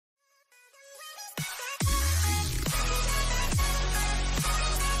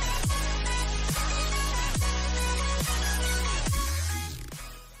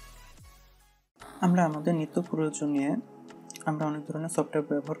আমরা আমাদের নিত্য প্রয়োজনীয় আমরা অনেক ধরনের সফটওয়্যার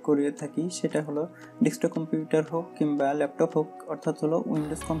ব্যবহার করে থাকি। সেটা হলো ডেস্কটপ কম্পিউটার হোক কিংবা ল্যাপটপ হোক, অর্থাৎ হলো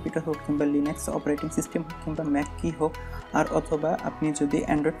উইন্ডোজ কম্পিউটার হোক কিংবা লিনাক্স অপারেটিং সিস্টেম হোক কিংবা ম্যাক কি হোক, আর অথবা আপনি যদি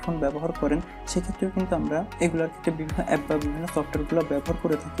অ্যান্ড্রয়েড ফোন ব্যবহার করেন সেক্ষেত্রেও কিন্তু আমরা এগুলোর ক্ষেত্রে বিভিন্ন অ্যাপ বা বিভিন্ন সফটওয়্যারগুলো ব্যবহার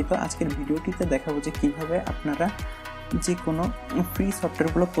করে থাকি। তো আজকের ভিডিওটিতে দেখাবো যে কীভাবে আপনারা যে কোনো ফ্রি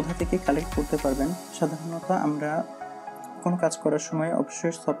সফটওয়্যারগুলো কোথা থেকে কালেক্ট করতে পারবেন। সাধারণত আমরা কোনো কাজ করার সময়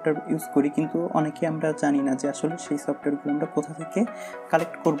অবশ্যই সফটওয়্যার ইউজ করি, কিন্তু অনেকে আমরা জানি না যে আসলে সেই সফটওয়্যারগুলো আমরা কোথা থেকে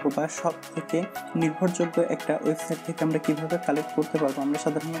কালেক্ট করব বা সব থেকে নির্ভরযোগ্য একটা ওয়েবসাইট থেকে আমরা কীভাবে কালেক্ট করতে পারবো। আমরা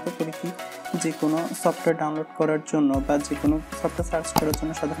সাধারণত করি কি, যে কোনো সফটওয়্যার ডাউনলোড করার জন্য বা যে কোনো সফটওয়্যার সার্চ করার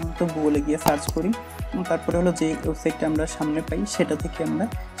জন্য সাধারণত গুগলে গিয়ে সার্চ করি, তারপরে হলো যে ওয়েবসাইটটা আমরা সামনে পাই সেটা থেকে আমরা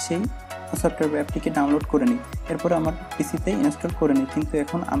সেই সফটওয়্যার অ্যাপটিকে ডাউনলোড করে নিই, এরপর আমার পিসিতে ইনস্টল করে নিই। কিন্তু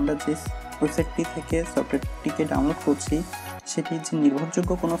এখন আমরা যে ওয়েবসাইটটি থেকে সফটওয়্যারটিকে ডাউনলোড করছি সেটি যে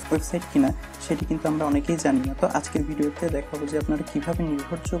নির্ভরযোগ্য কোনো ওয়েবসাইট কিনা সেটি কিন্তু আমরা অনেকেই জানি না। তো আজকের ভিডিওতে দেখাবো যে আপনারা কীভাবে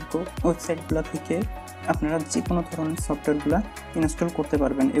নির্ভরযোগ্য ওয়েবসাইটগুলো থেকে আপনারা যে কোনো ধরনের সফটওয়্যারগুলো ইনস্টল করতে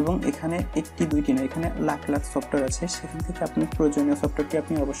পারবেন। এবং এখানে একটি দুইটি না, এখানে লাখ লাখ সফটওয়্যার আছে, সেখান থেকে আপনার প্রয়োজনীয় সফটওয়্যারটি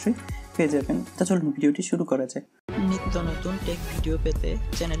আপনি অবশ্যই পেয়ে যাবেন। তা চলুন ভিডিওটি শুরু করা যায়। নিত্য নতুন টেক ভিডিও পেতে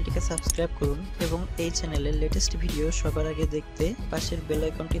চ্যানেলটিকে সাবস্ক্রাইব করুন এবং এই চ্যানেলের লেটেস্ট ভিডিও সবার আগে দেখতে পাশের বেল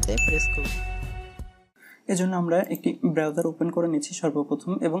আইকনটিতে প্রেস করুন। এজন্য আমরা একটি ব্রাউজার ওপেন করে নিচ্ছি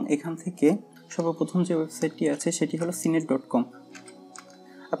সর্বপ্রথম, এবং এখান থেকে সর্বপ্রথম যে ওয়েবসাইটটি আছে সেটি হলো cnet.com।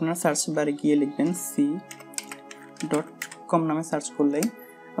 আপনারা সার্চ বারে গিয়ে লিখবেন c.com নামে সার্চ করলেই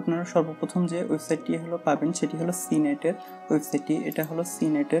আপনারা সর্বপ্রথম যে ওয়েবসাইটটি হলো পাবেন সেটি হলো সিনেটের ওয়েবসাইটটি। এটা হলো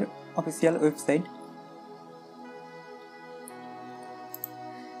সিনেটের অফিসিয়াল ওয়েবসাইট।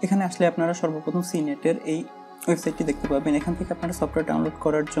 এখানে আসলে আপনারা সর্বপ্রথম সিনেটের এই ওয়েবসাইটটি দেখতে পাবেন। এখান থেকে আপনারা সফটওয়্যার ডাউনলোড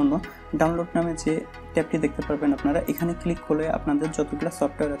করার জন্য ডাউনলোড নামে যে ট্যাবটি দেখতে পারবেন, আপনারা এখানে ক্লিক করলে আপনাদের যতগুলো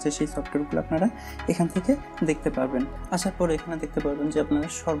সফটওয়্যার আছে সেই সফটওয়্যারগুলো আপনারা এখান থেকে দেখতে পারবেন। আসার পর এখানে দেখতে পারবেন যে আপনারা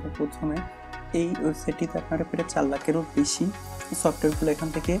সর্বপ্রথমে এই ওয়েবসাইটটিতে আপনারা প্রায় 4 লাখেরও বেশি সফটওয়্যারগুলো এখান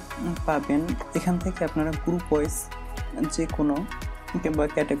থেকে পাবেন। এখান থেকে আপনারা গ্রুপ ওয়াইজ যে কোনো কিংবা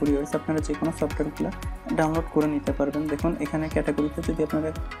ক্যাটাগরি ওয়াইজ আপনারা যে কোনো সফটওয়্যারগুলো ডাউনলোড করে নিতে পারবেন। দেখুন এখানে ক্যাটাগরিতে যদি আপনারা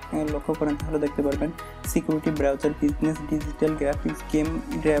লক্ষ্য করেন তাহলে দেখতে পারবেন security, browser, business, digital, graphics, game,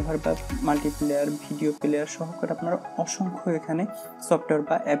 driver বা মাল্টিপ্লেয়ার, ভিডিও প্লেয়ার সহকারে আপনারা অসংখ্য এখানে সফটওয়্যার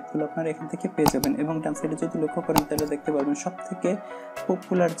বা অ্যাপগুলো আপনারা এখান থেকে পেয়ে যাবেন। এবং ডান সাইডে যদি লক্ষ্য করেন তাহলে দেখতে পারবেন সব থেকে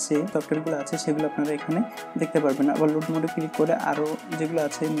পপুলার যে সফটওয়্যারগুলো আছে সেগুলো আপনারা এখানে দেখতে পারবেন। আবার লোড মোডে ক্লিক করে আরও যেগুলো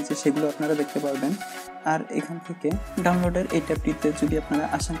আছে নিচে সেগুলো আপনারা দেখতে পারবেন। আর এখান থেকে ডাউনলোডের এই ট্যাবটিতে যদি আপনারা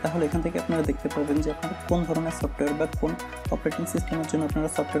আসেন তাহলে এখান থেকে আপনারা দেখতে পারবেন যে আপনারা কোন ধরনের সফটওয়্যার বা কোন অপারেটিং সিস্টেমের জন্য আপনারা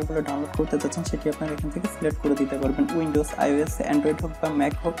সফটওয়্যারগুলো ডাউনলোড করতে যাচ্ছেন সেটি আপনারা এখান থেকে সিলেক্ট করে দিতে পারবেন। উইন্ডোজ, আইওএস, অ্যান্ড্রয়েড হোক বা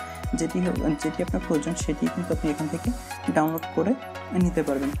ম্যাক হোক, যেটি আপনার প্রয়োজন সেটি কিন্তু আপনি এখান থেকে ডাউনলোড করে নিতে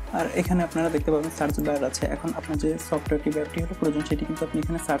পারবেন। আর এখানে আপনারা দেখতে পাবেন সার্চ বার আছে। এখন আপনার যে সফটওয়্যারটি বা অ্যাপটি হলো প্রয়োজন সেটি কিন্তু আপনি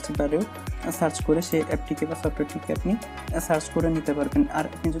এখানে সার্চ বারেও সার্চ করে সেই অ্যাপটিকে বা সফটওয়্যারটিকে আপনি সার্চ করে নিতে পারবেন। আর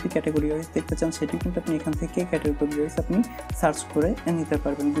আপনি যদি ক্যাটাগরি ওয়াইজ দেখতে চান সেটি কিন্তু আপনি এখান থেকে ক্যাটাগরি ওয়াইজ আপনি সার্চ করে নিতে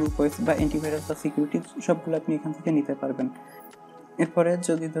পারবেন। গ্রুপ ওয়াইজ বা অ্যান্টিভাইরাস বা সিকিউরিটি সবগুলো আপনি এখান থেকে নিতে পারবেন। এরপরে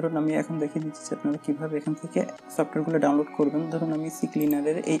যদি ধরুন আমি এখন দেখিয়ে দিচ্ছি যে আপনারা কীভাবে এখান থেকে সফটওয়্যারগুলো ডাউনলোড করবেন। ধরুন আমি সি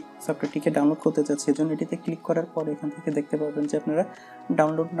ক্লিনারের এই সফটওয়্যারটিকে ডাউনলোড করতে চাচ্ছি, এজন্য এটিতে ক্লিক করার পর এখান থেকে দেখতে পাবেন যে আপনারা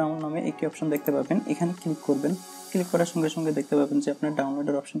ডাউনলোড নাও নামে একটি অপশন দেখতে পাবেন। এখানে ক্লিক করবেন, ক্লিক করার সঙ্গে সঙ্গে দেখতে পাবেন যে আপনার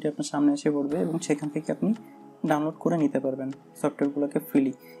ডাউনলোডের অপশনটি আপনার সামনে এসে পড়বে এবং সেখান থেকে আপনি ডাউনলোড করে নিতে পারবেন সফটওয়্যারগুলোকে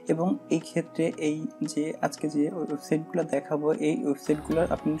ফ্রিলি। এবং এই ক্ষেত্রে এই যে আজকে যে ওয়েবসাইটগুলো দেখাবো এই ওয়েবসাইটগুলো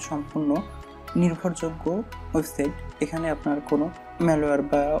আপনি সম্পূর্ণ নির্ভরযোগ্য ওয়েবসাইট। এখানে আপনার কোনো ম্যালওয়্যার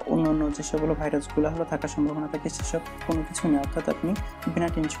বা অন্য যে সকল ভাইরাসগুলো হলো থাকার সম্ভাবনা থাকে সেসব কোনো কিছু নেই, অর্থাৎ আপনি বিনা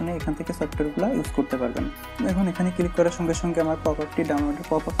টেনশনে এখান থেকে সফটওয়্যারগুলো ইউজ করতে পারবেন। এখন এখানে ক্লিক করার সঙ্গে সঙ্গে আমার পপআপটি ডাউনলোডের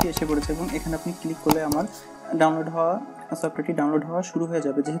পপআপটি এসে পড়েছে এবং এখানে আপনি ক্লিক করলে আমার সফটওয়্যারটি ডাউনলোড হওয়া শুরু হয়ে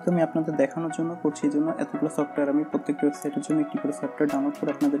যাবে। যেহেতু আমি আপনাদের দেখানোর জন্য করছি, এই জন্য এতগুলো সফটওয়্যার আমি প্রত্যেকটা ওয়েবসাইটের জন্য একটি করে সফটওয়্যার ডাউনলোড করে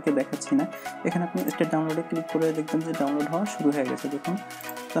আপনাদেরকে দেখাচ্ছি না। এখানে আপনি স্টার্ট ডাউনলোডে ক্লিক করে দেখবেন যে ডাউনলোড হওয়া শুরু হয়ে গেছে। দেখুন,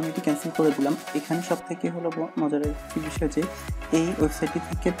 তো আমি এটি ক্যান্সেল করে দিলাম। এখানে সব থেকে হলো মজার একটি বিষয় যে এই ওয়েবসাইটটি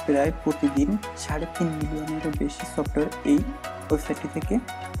থেকে প্রায় প্রতিদিন 3.5 মিলিয়নেরও বেশি সফটওয়্যার এই ওয়েবসাইটটি থেকে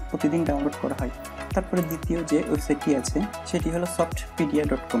প্রতিদিন ডাউনলোড করা হয়। তারপরে দ্বিতীয় যে ওয়েবসাইটটি আছে সেটি হলো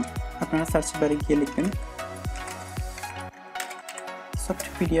softpedia.com। আপনারা সার্চ বারে গিয়ে লিখবেন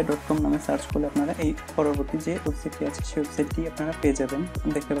softpedia.com নামে সার্চ করলে আপনারা এই পরবর্তী যে ওয়েবসাইটটি আছে সেই ওয়েবসাইটটি আপনারা পেয়ে যাবেন।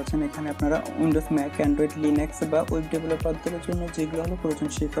 দেখতে পাচ্ছেন এখানে আপনারা উইন্ডোজ, ম্যাক, অ্যান্ড্রয়েড, লিনাক্স বা ওয়েব ডেভেলপারদের জন্য যেগুলো হলো প্রয়োজন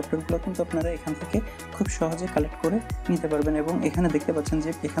সেই সফটওয়্যারগুলো কিন্তু আপনারা এখান থেকে খুব সহজে কালেক্ট করে নিতে পারবেন। এবং এখানে দেখতে পাচ্ছেন যে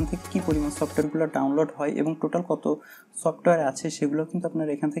এখান থেকে কী পরিমাণ সফটওয়্যারগুলো ডাউনলোড হয় এবং টোটাল কত সফটওয়্যার আছে সেগুলো কিন্তু আপনারা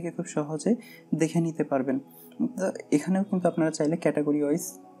এখান থেকে খুব সহজে দেখে নিতে পারবেন। এখানেও কিন্তু আপনারা চাইলে ক্যাটাগরি ওয়াইজ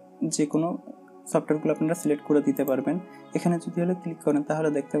যে কোনো সফটওয়্যারগুলো আপনারা সিলেক্ট করে দিতে পারবেন। এখানে যদি হলো ক্লিক করেন তাহলে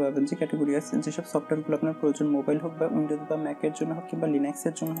দেখতে পাবেন যে ক্যাটাগরি আছে, যেসব সফটওয়্যারগুলো আপনার প্রয়োজন মোবাইল হোক বা উইন্ডোজ বা ম্যাকের জন্য হোক কিংবা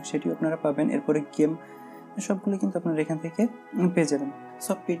লিনাক্সের জন্য হোক সেটিও আপনারা পাবেন। এরপরে গেম সবগুলো কিন্তু আপনারা এখান থেকে পেয়ে যাবেন।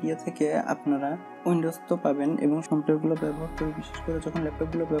 সফটওয়্যার থেকে আপনারা উইন্ডোজ তো পাবেন এবং সফটওয়্যারগুলো ব্যবহার করে, বিশেষ করে যখন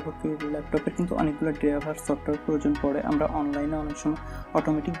ল্যাপটপগুলো ব্যবহার করি, ল্যাপটপের কিন্তু অনেকগুলো ড্রাইভার সফটওয়্যার প্রয়োজন পড়ে। আমরা অনলাইনে অনেক সময়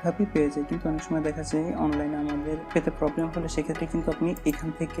অটোমেটিকভাবেই পেয়ে যাই, কিন্তু অনেক সময় দেখা যায় অনলাইনে আমাদের পেতে প্রবলেম হলে সেক্ষেত্রে কিন্তু আপনি এখান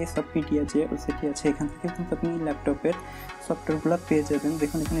থেকে সফটওয়্যার যে ওয়েবসাইটটি আছে এখান থেকে কিন্তু আপনি ল্যাপটপের সফটওয়্যারগুলো পেয়ে যাবেন।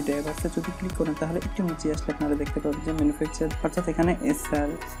 দেখুন এখানে ড্রাইভার্সে যদি ক্লিক করেন তাহলে একটু নিচে আসলে আপনারা দেখতে পাবেন যে ম্যানুফ্যাকচার, অর্থাৎ এখানে এসার,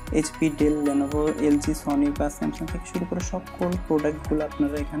 HP, del, Lenovo, LG, Sony বা স্যামসাং থেকে শুরু করে সকল প্রোডাক্টগুলো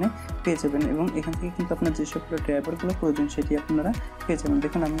আপনারা এখানে পেয়ে যাবেন এবং এখান থেকে কিন্তু আপনার যে সকল ড্রাইভারগুলো প্রয়োজন সেটি আপনারা পেয়ে যাবেন।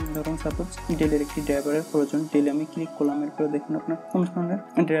 দেখুন আমি ধরুন সাপোজ ডেলের একটি ড্রাইভারের প্রয়োজন, ডেলে আমি ক্লিক করলাম, এরপরে দেখুন আপনার কোন ধরনের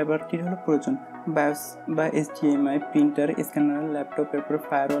ড্রাইভারটির হলো প্রয়োজন, বায়োস বা HDMI, প্রিন্টার, স্ক্যানার, ল্যাপটপ, এরপরে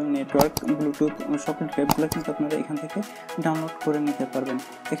ফায়ারওয়াল, নেটওয়ার্ক, ব্লুটুথ, সকল ড্রাইভগুলো কিন্তু আপনারা এখান থেকে ডাউনলোড করে নিতে পারবেন।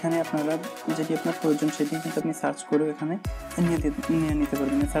 এখানে আপনারা যেটি আপনার প্রয়োজন সেটি কিন্তু আপনি সার্চ করে এখানে নিয়ে নিতে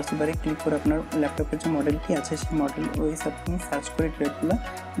পারবেন। সার্চ বারে ক্লিক করে আপনার ল্যাপটপের যে মডেলটি আছে সেই মডেল ওই আপনি সার্চ করে ড্রাইভগুলো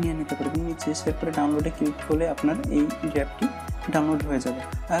নিয়ে নিতে পারবেন। নিচে এসে পরে ডাউনলোডে ক্লিক করলে আপনার এই ড্রাইভটি ডাউনলোড হয়ে যাবে।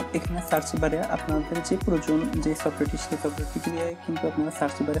 আর এখানে সার্চ বারে আপনাদের যে প্রয়োজন যে সফটওয়্যারটি, সেই সফটওয়্যারটি দিয়ে কিন্তু আপনারা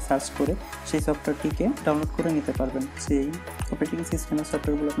সার্চ বারে সার্চ করে সেই সফটওয়্যারটিকে ডাউনলোড করে নিতে পারবেন। সেই অপারেটিং সিস্টেমের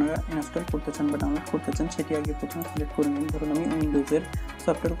সফটওয়্যারগুলো আপনারা ইনস্টল করতে চান বা ডাউনলোড করতে চান সেটি আগে প্রথমে সিলেক্ট করে নিন। ধরুন আমি উইন্ডোজের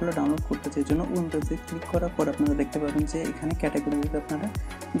সফটওয়্যারগুলো ডাউনলোড করতে চাই, জন্য উইন্ডোজে ক্লিক করার পর আপনারা দেখতে পাবেন যে এখানে ক্যাটাগরিতে আপনারা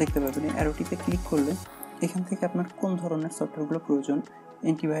দেখতে পাবেন। অ্যারোটিতে ক্লিক করলে এখান থেকে আপনার কোন ধরনের সফটওয়্যারগুলো প্রয়োজন,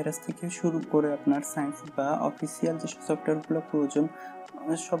 অ্যান্টিভাইরাস থেকে শুরু করে আপনার সায়েন্স বা অফিসিয়াল যেসব সফটওয়্যারগুলো প্রয়োজন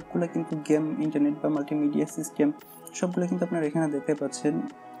সবগুলো কিন্তু গেম, ইন্টারনেট বা মাল্টিমিডিয়া সিস্টেম সবগুলো কিন্তু আপনারা এখানে দেখতে পাচ্ছেন।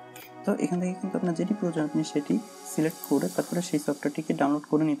 তো এখান থেকে কিন্তু আপনার যেটি প্রয়োজন আপনি সেটি সিলেক্ট করে তারপরে সেই সফটওয়্যারটিকে ডাউনলোড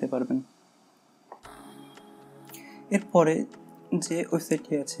করে নিতে পারবেন। এরপরে যে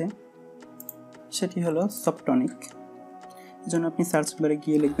ওয়েবসাইটটি আছে সেটি হলো সফটনিক। এই জন্য আপনি সার্চ বারে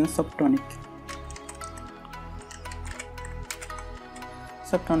গিয়ে লিখবেন সফটনিক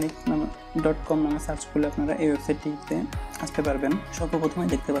 .com নামে সার্চ করলে আপনারা এই ওয়েবসাইটটিতে আসতে পারবেন। সর্বপ্রথমে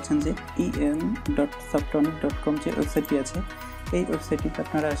দেখতে পাচ্ছেন যে en.softonic.com যে ওয়েবসাইটটি আছে এই ওয়েবসাইটটিতে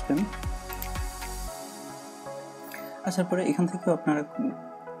আপনারা আসবেন। আসার পরে এখান থেকেও আপনারা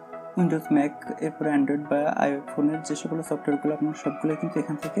উইন্ডোজ, ম্যাক, এরপরে অ্যান্ড্রয়েড বা আইফোনের যে সকল সফটওয়্যারগুলো আপনারা সবগুলো কিন্তু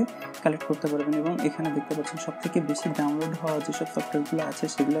এখান থেকে কালেক্ট করতে পারবেন এবং এখানে দেখতে পাচ্ছেন সবথেকে বেশি ডাউনলোড হওয়া যেসব সফটওয়্যারগুলো আছে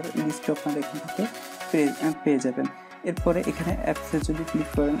সেগুলোর লিস্ট আপনারা এখান থেকে পেয়ে যাবেন। এরপরে এখানে অ্যাপসে যদি ক্লিক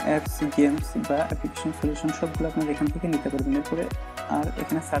করেন অ্যাপস, গেমস বা অ্যাপ্লিকেশন সলিউশন সবগুলো আপনারা এখান থেকে নিতে পারবেন। এরপরে আর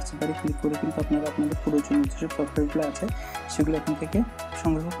এখানে সার্চ বারে ক্লিক করে কিন্তু আপনারা আপনাদের প্রয়োজনীয় যেসব সফটওয়্যারগুলো আছে সেগুলো এখান থেকে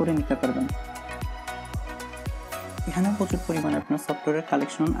সংগ্রহ করে নিতে পারবেন। এখানে প্রচুর পরিমাণে আপনার সফটওয়্যারের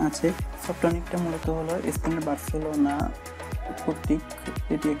কালেকশন আছে। সফটওয়্যারটা মূলত হলো স্পেনের বার্সেলোনা কর্তৃক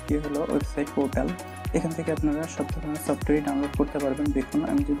এটি একটি হলো ওয়েবসাইট পোর্টাল। এখান থেকে আপনারা সব ধরনের সফটওয়্যার ডাউনলোড করতে পারবেন। দেখুন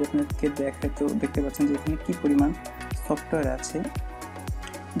আমি যদি আপনাদেরকে দেখাই তো দেখতে পাচ্ছেন যে এখানে কী পরিমাণ সফটওয়্যার আছে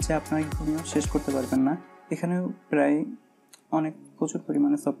যা আপনারা ঘুমিয়েও শেষ করতে পারবেন না। এখানেও প্রায় প্রচুর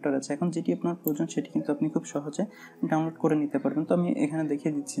পরিমাণে সফটওয়্যার আছে। এখন যেটি আপনার প্রয়োজন সেটি কিন্তু আপনি খুব সহজে ডাউনলোড করে নিতে পারবেন। তো আমি এখানে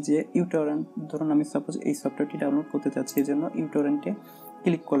দেখিয়ে দিচ্ছি যে ইউটরেন্ট, ধরুন আমি সাপোজ এই সফটওয়্যারটি ডাউনলোড করতে চাচ্ছি, এই জন্য ইউটরেন্টে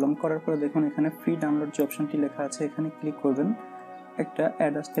ক্লিক করলাম। করার পরে দেখুন এখানে ফ্রি ডাউনলোড যে অপশনটি লেখা আছে এখানে ক্লিক করবেন, একটা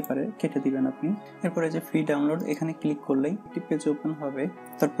অ্যাড আসতে পারে, কেটে দিবেন আপনি। এরপরে যে ফ্রি ডাউনলোড এখানে ক্লিক করলেই একটি পেজ ওপেন হবে,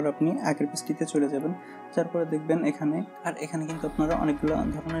 তারপর আপনি আগের পেজটিতে চলে যাবেন। তারপরে দেখবেন এখানে কিন্তু আপনারা অনেকগুলো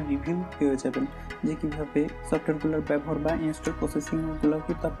ধরনের রিভিউ পেয়ে যাবেন যে কীভাবে সফটওয়্যারগুলোর ব্যবহার বা ইনস্টল প্রসেসিংগুলো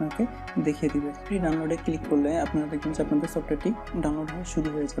কিন্তু আপনাকে দেখিয়ে দিবে। ফ্রি ডাউনলোডে ক্লিক করলে আপনারা দেখবেন যে আপনাদের সফটওয়্যারটি ডাউনলোড হওয়া শুরু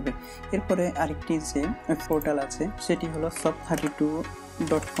হয়ে যাবে। এরপরে আরেকটি যে পোর্টাল আছে সেটি হলো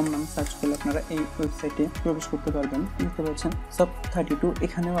soft32.com নামে সার্চ করলে আপনারা এই ওয়েবসাইটে প্রবেশ করতে পারবেন। দেখতে পাচ্ছেন soft32,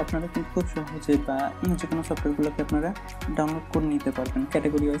 এখানেও আপনারা কিন্তু খুব সহজে বা যে কোনো সফটওয়্যারগুলোকে আপনারা ডাউনলোড করে নিতে পারবেন।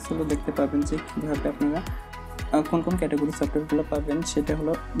 ক্যাটাগরি ওয়াইজ হলো দেখতে পাবেন যে কীভাবে আপনারা কোন কোন ক্যাটাগরি সফটওয়্যারগুলো পাবেন। সেটা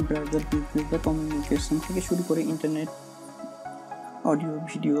হলো ব্রাউজার, বিজনেস বা কমিউনিকেশন থেকে শুরু করে internet, audio,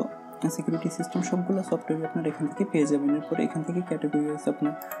 video, security system সবগুলো সফটওয়্যার আপনারা এখান থেকে পেয়ে যাবেন। এরপরে এখান থেকে ক্যাটাগরি ওয়াইজ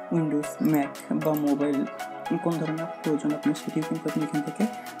আপনার উইন্ডোজ, ম্যাক বা মোবাইল কোন ধরনের প্রয়োজন আপনার সেটিও কিন্তু আপনি এখান থেকে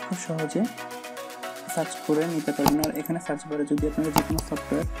খুব সহজে সার্চ করে নিতে পারবেন। আর এখানে সার্চ বারে যদি আপনারা যে কোনো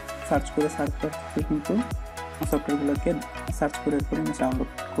সফটওয়্যার সার্চ করে কিন্তু সফটওয়্যারগুলোকে সার্চ করে এরপরে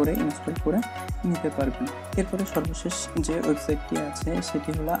ডাউনলোড করে ইনস্টল করে নিতে পারবেন। এরপরে সর্বশেষ যে ওয়েবসাইটটি আছে সেটি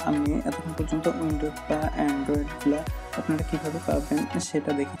হলো, আমি এতক্ষণ পর্যন্ত উইন্ডোজ বা অ্যান্ড্রয়েডগুলো আপনারা কীভাবে পাবেন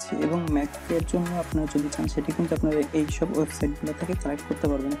সেটা দেখেছি, এবং ম্যাকের জন্য আপনারা যদি চান সেটি কিন্তু আপনারা এইসব ওয়েবসাইটগুলো থেকে কালেক্ট করতে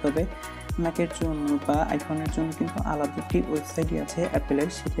পারবেন। তবে ম্যাকের জন্য বা আইফোনের জন্য কিন্তু আলাদা একটি ওয়েবসাইটই আছে অ্যাপেলের,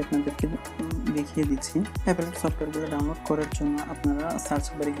 সেটি আপনাদেরকে দেখিয়ে দিচ্ছি। অ্যাপেলের সফটওয়্যারগুলো ডাউনলোড করার জন্য আপনারা সার্চ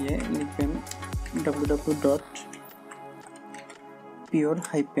বারে গিয়ে লিখবেন www.pure-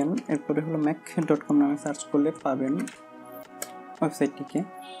 এরপরে হলো mac.com নামে সার্চ করলে পাবেন ওয়েবসাইটটিকে।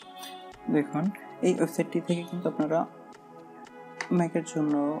 দেখুন এই ওয়েবসাইটটি থেকে কিন্তু আপনারা ম্যাকের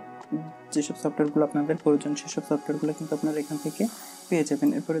জন্য যেসব সফটওয়্যারগুলো আপনাদের প্রয়োজন সেসব সফটওয়্যারগুলো কিন্তু আপনারা এখান থেকে পেয়ে যাবেন।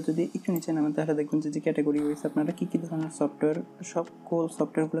 এরপরে যদি একটু নিচে নামেন তাহলে দেখবেন যে ক্যাটাগরি ওয়াইজ আপনারা কী ধরনের সফটওয়্যার, সকল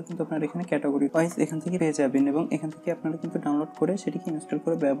সফটওয়্যারগুলো কিন্তু আপনারা এখানে ক্যাটাগরি ওয়াইজ এখান থেকে পেয়ে যাবেন, এবং এখান থেকে আপনারা কিন্তু ডাউনলোড করে সেটিকে ইনস্টল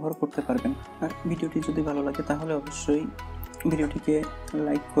করে ব্যবহার করতে পারবেন। আর ভিডিওটি যদি ভালো লাগে তাহলে অবশ্যই ভিডিওটিকে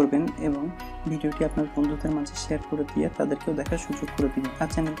লাইক করবেন এবং ভিডিওটি আপনার বন্ধুদের মাঝে শেয়ার করে দিয়ে তাদেরকেও দেখার সুযোগ করে দিবেন। আর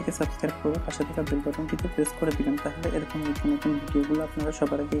চ্যানেলটিকে সাবস্ক্রাইব করে পাশে থাকা বেল বাটনটিতে প্রেস করে দিবেন, তাহলে এরকম নতুন নতুন ভিডিওগুলো আপনারা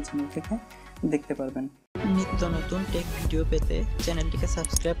সবার আগে এই চ্যানেল থেকে দেখতে পারবেন। নিত্য নতুন টেক ভিডিও পেতে চ্যানেলটিকে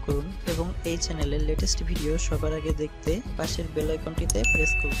সাবস্ক্রাইব করুন এবং এই চ্যানেলের লেটেস্ট ভিডিও সবার আগে দেখতে পাশের বেল আইকনটিতে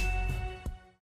প্রেস করুন।